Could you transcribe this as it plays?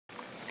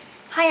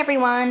Hi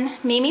everyone,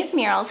 Mimi's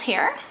Murals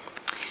here.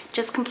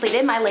 Just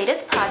completed my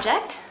latest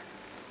project.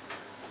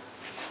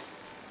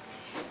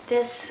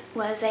 This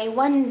was a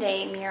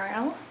one-day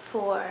mural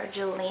for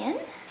Julian.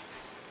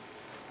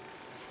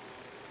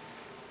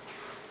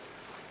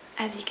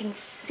 As you can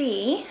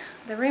see,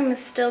 the room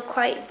is still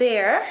quite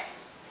bare.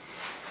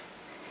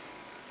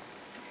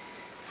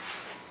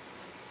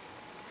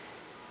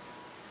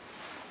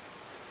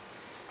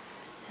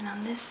 And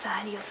on this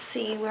side you'll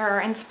see where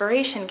our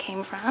inspiration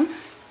came from.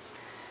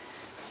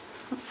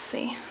 Let's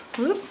see.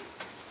 Whoop.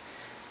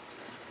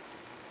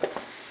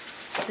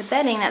 The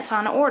bedding that's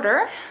on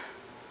order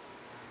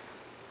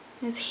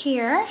is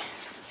here,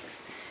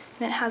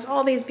 and it has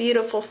all these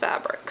beautiful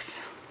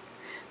fabrics,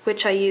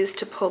 which I used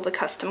to pull the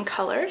custom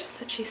colors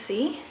that you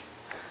see.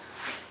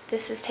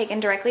 This is taken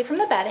directly from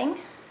the bedding.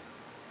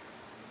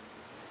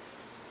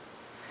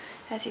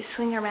 As you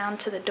swing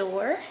around to the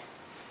door,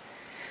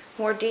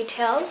 more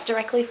details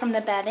directly from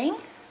the bedding.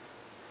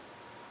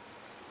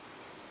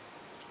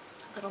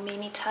 A little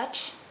Mimi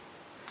touch.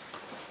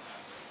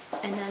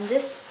 And then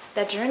this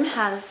bedroom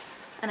has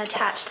an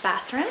attached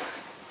bathroom.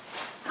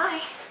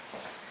 Hi.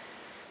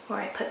 Where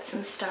I put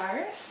some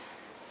stars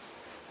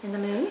and the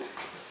moon.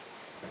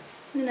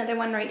 And another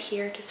one right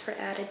here just for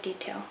added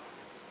detail.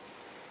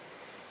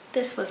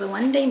 This was a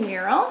one-day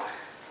mural.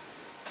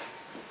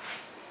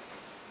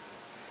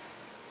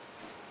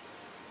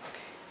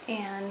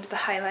 And the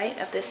highlight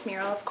of this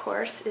mural, of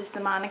course, is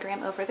the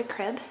monogram over the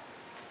crib.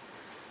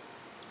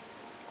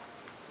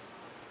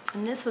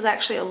 And this was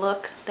actually a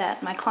look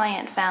that my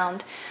client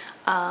found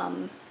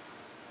on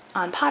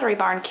Pottery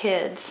Barn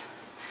Kids,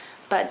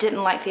 but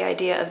didn't like the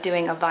idea of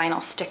doing a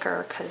vinyl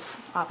sticker because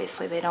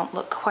obviously they don't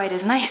look quite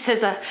as nice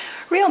as a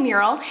real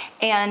mural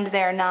and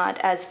they're not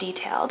as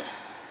detailed.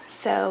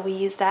 So we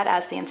used that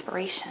as the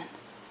inspiration.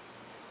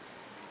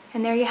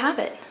 And there you have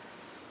it.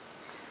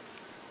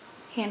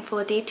 Handful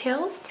of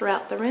details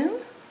throughout the room,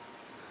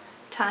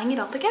 tying it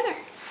all together.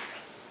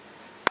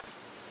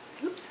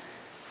 Oops.